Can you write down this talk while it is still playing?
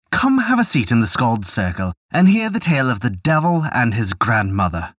Come have a seat in the Skald's Circle and hear the tale of the devil and his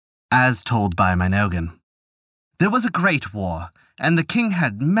grandmother, as told by Minogan. There was a great war, and the king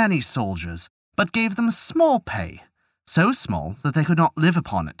had many soldiers, but gave them small pay, so small that they could not live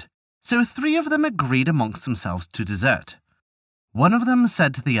upon it. So 3 of them agreed amongst themselves to desert. One of them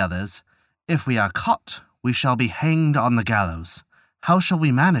said to the others, "If we are caught, we shall be hanged on the gallows. How shall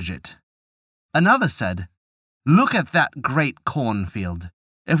we manage it?" Another said, "Look at that great cornfield.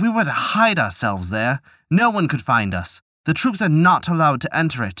 If we were to hide ourselves there, no one could find us. The troops are not allowed to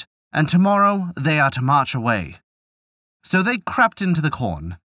enter it, and tomorrow they are to march away." So they crept into the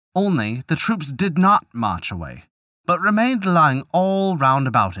corn. Only the troops did not march away, but remained lying all round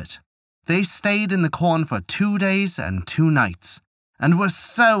about it. They stayed in the corn for 2 days and 2 nights, and were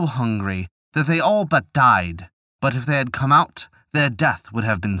so hungry that they all but died. But if they had come out, their death would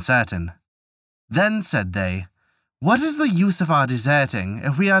have been certain. Then said they, "What is the use of our deserting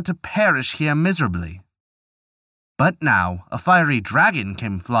if we are to perish here miserably?" But now a fiery dragon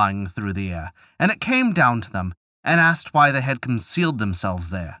came flying through the air, and it came down to them, and asked why they had concealed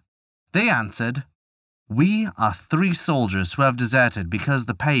themselves there. They answered, "We are 3 soldiers who have deserted because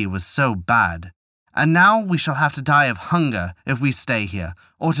the pay was so bad, and now we shall have to die of hunger if we stay here,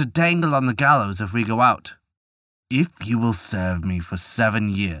 or to dangle on the gallows if we go out." "If you will serve me for 7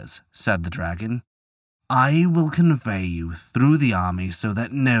 years," said the dragon, "I will convey you through the army so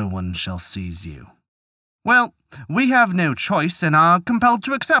that no one shall seize you." "Well, we have no choice and are compelled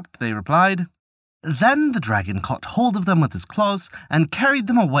to accept," they replied. Then the dragon caught hold of them with his claws and carried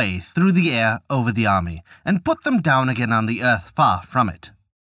them away through the air over the army and put them down again on the earth far from it.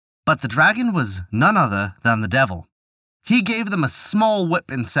 But the dragon was none other than the devil. He gave them a small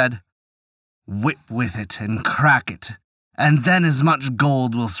whip and said, "Whip with it and crack it, and then as much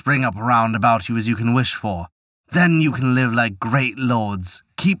gold will spring up round about you as you can wish for. Then you can live like great lords,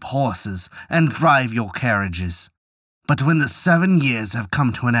 keep horses, and drive your carriages. But when the 7 years have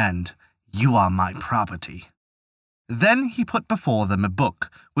come to an end, you are my property." Then he put before them a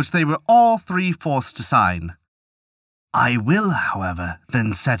book, which they were all 3 forced to sign. "I will, however,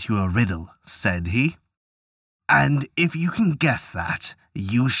 then set you a riddle," said he. "And if you can guess that,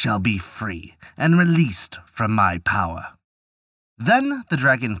 you shall be free and released from my power." Then the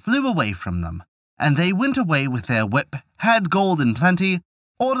dragon flew away from them, and they went away with their whip, had gold in plenty,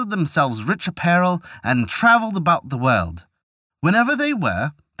 ordered themselves rich apparel, and travelled about the world. Whenever they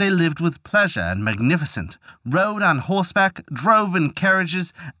were, they lived with pleasure and magnificent, rode on horseback, drove in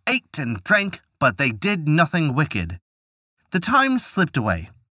carriages, ate and drank, but they did nothing wicked. The time slipped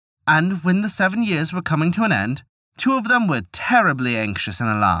away, and when the 7 years were coming to an end, 2 of them were terribly anxious and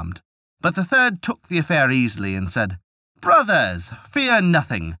alarmed. But the third took the affair easily and said, "Brothers, fear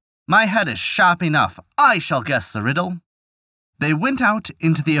nothing. My head is sharp enough. I shall guess the riddle." They went out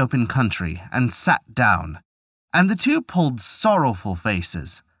into the open country and sat down, and the 2 pulled sorrowful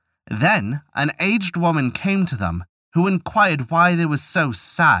faces. Then an aged woman came to them, who inquired why they were so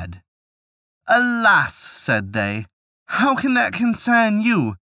sad. "Alas," said they, "how can that concern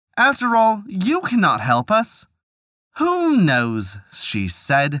you? After all, you cannot help us." "Who knows," she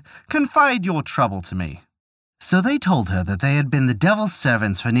said, "confide your trouble to me." So they told her that they had been the devil's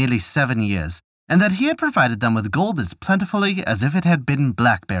servants for nearly 7 years, and that he had provided them with gold as plentifully as if it had been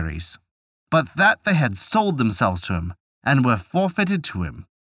blackberries, but that they had sold themselves to him, and were forfeited to him,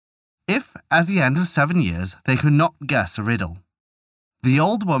 if at the end of 7 years they could not guess a riddle. The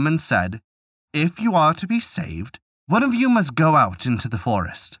old woman said, "If you are to be saved, one of you must go out into the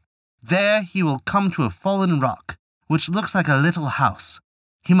forest. There he will come to a fallen rock, which looks like a little house.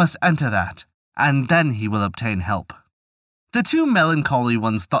 He must enter that, and then he will obtain help." The 2 melancholy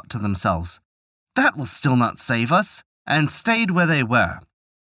ones thought to themselves, "That will still not save us," and stayed where they were.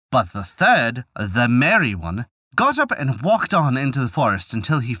 But the third, the merry one, got up and walked on into the forest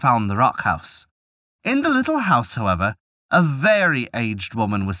until he found the rock house. In the little house, however, a very aged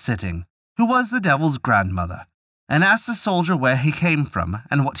woman was sitting, who was the devil's grandmother, and asked the soldier where he came from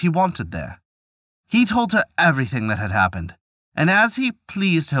and what he wanted there. He told her everything that had happened, and as he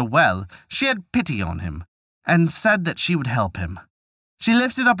pleased her well, she had pity on him, and said that she would help him. She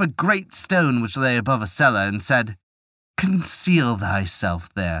lifted up a great stone which lay above a cellar, and said, "Conceal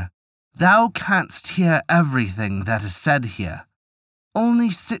thyself there. Thou canst hear everything that is said here. Only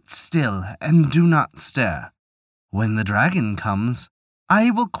sit still and do not stir. When the dragon comes, I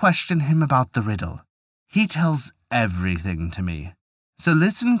will question him about the riddle. He tells everything to me, so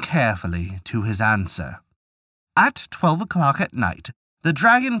listen carefully to his answer." At 12 o'clock at night, the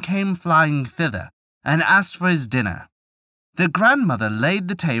dragon came flying thither and asked for his dinner. The grandmother laid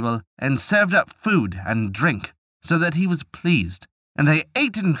the table and served up food and drink, so that he was pleased, and they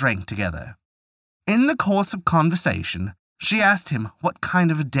ate and drank together. In the course of conversation, she asked him what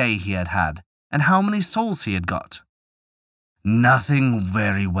kind of a day he had had and how many souls he had got. "Nothing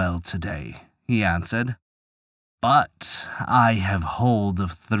very well today," he answered. "But I have hold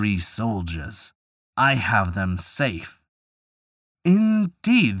of 3 soldiers. I have them safe."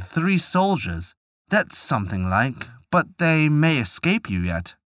 "Indeed, 3 soldiers. That's something like, but they may escape you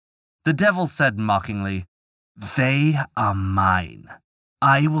yet." The devil said mockingly, "They are mine.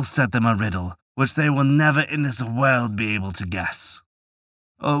 I will set them a riddle, which they will never in this world be able to guess."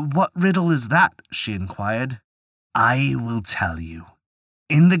 "What riddle is that?" she inquired. "I will tell you.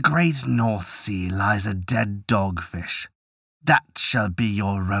 In the great North Sea lies a dead dogfish. That shall be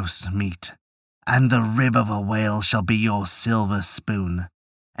your roast meat, and the rib of a whale shall be your silver spoon,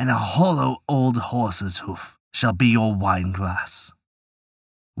 and a hollow old horse's hoof shall be your wineglass."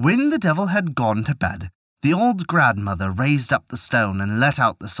 When the devil had gone to bed, the old grandmother raised up the stone and let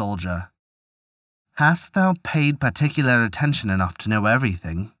out the soldier. "Hast thou paid particular attention enough to know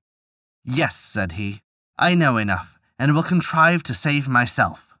everything?" "Yes," said he, "I know enough, and will contrive to save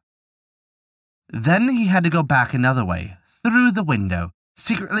myself." Then he had to go back another way, through the window,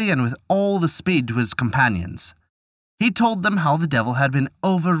 secretly and with all the speed to his companions. He told them how the devil had been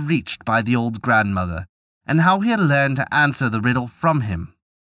overreached by the old grandmother, and how he had learned to answer the riddle from him.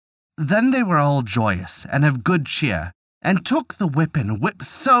 Then they were all joyous and of good cheer, and took the whip and whipped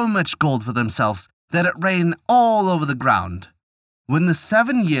so much gold for themselves that it rained all over the ground. When the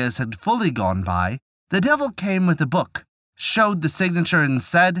 7 years had fully gone by, the devil came with a book, showed the signature, and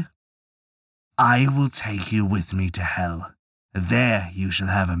said, "I will take you with me to hell. There you shall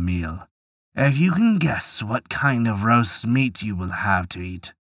have a meal. If you can guess what kind of roast meat you will have to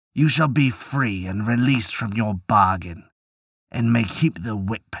eat, you shall be free and released from your bargain, and may keep the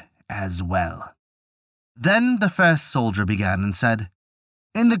whip as well." Then the first soldier began and said,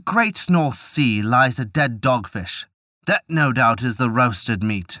 "In the great North Sea lies a dead dogfish. That no doubt is the roasted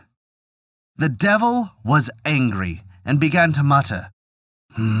meat." The devil was angry and began to mutter,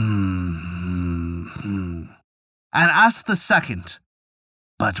 and asked the second,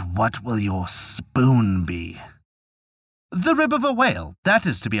 "But what will your spoon be?" "The rib of a whale, that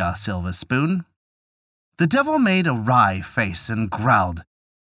is to be our silver spoon." The devil made a wry face and growled,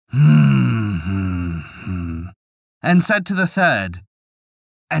 and said to the third,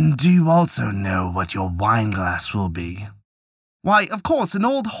 "And do you also know what your wineglass will be?" "Why, of course, an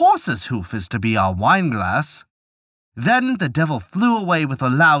old horse's hoof is to be our wineglass." Then the devil flew away with a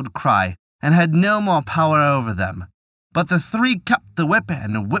loud cry, and had no more power over them. But the 3 kept the whip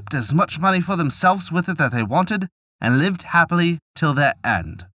and whipped as much money for themselves with it that they wanted, and lived happily till their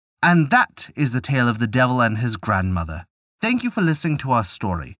end. And that is the tale of the devil and his grandmother. Thank you for listening to our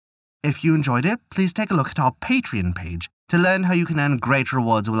story. If you enjoyed it, please take a look at our Patreon page to learn how you can earn great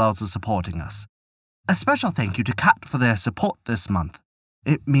rewards while also supporting us. A special thank you to Kat for their support this month.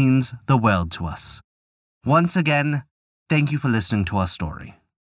 It means the world to us. Once again, thank you for listening to our story.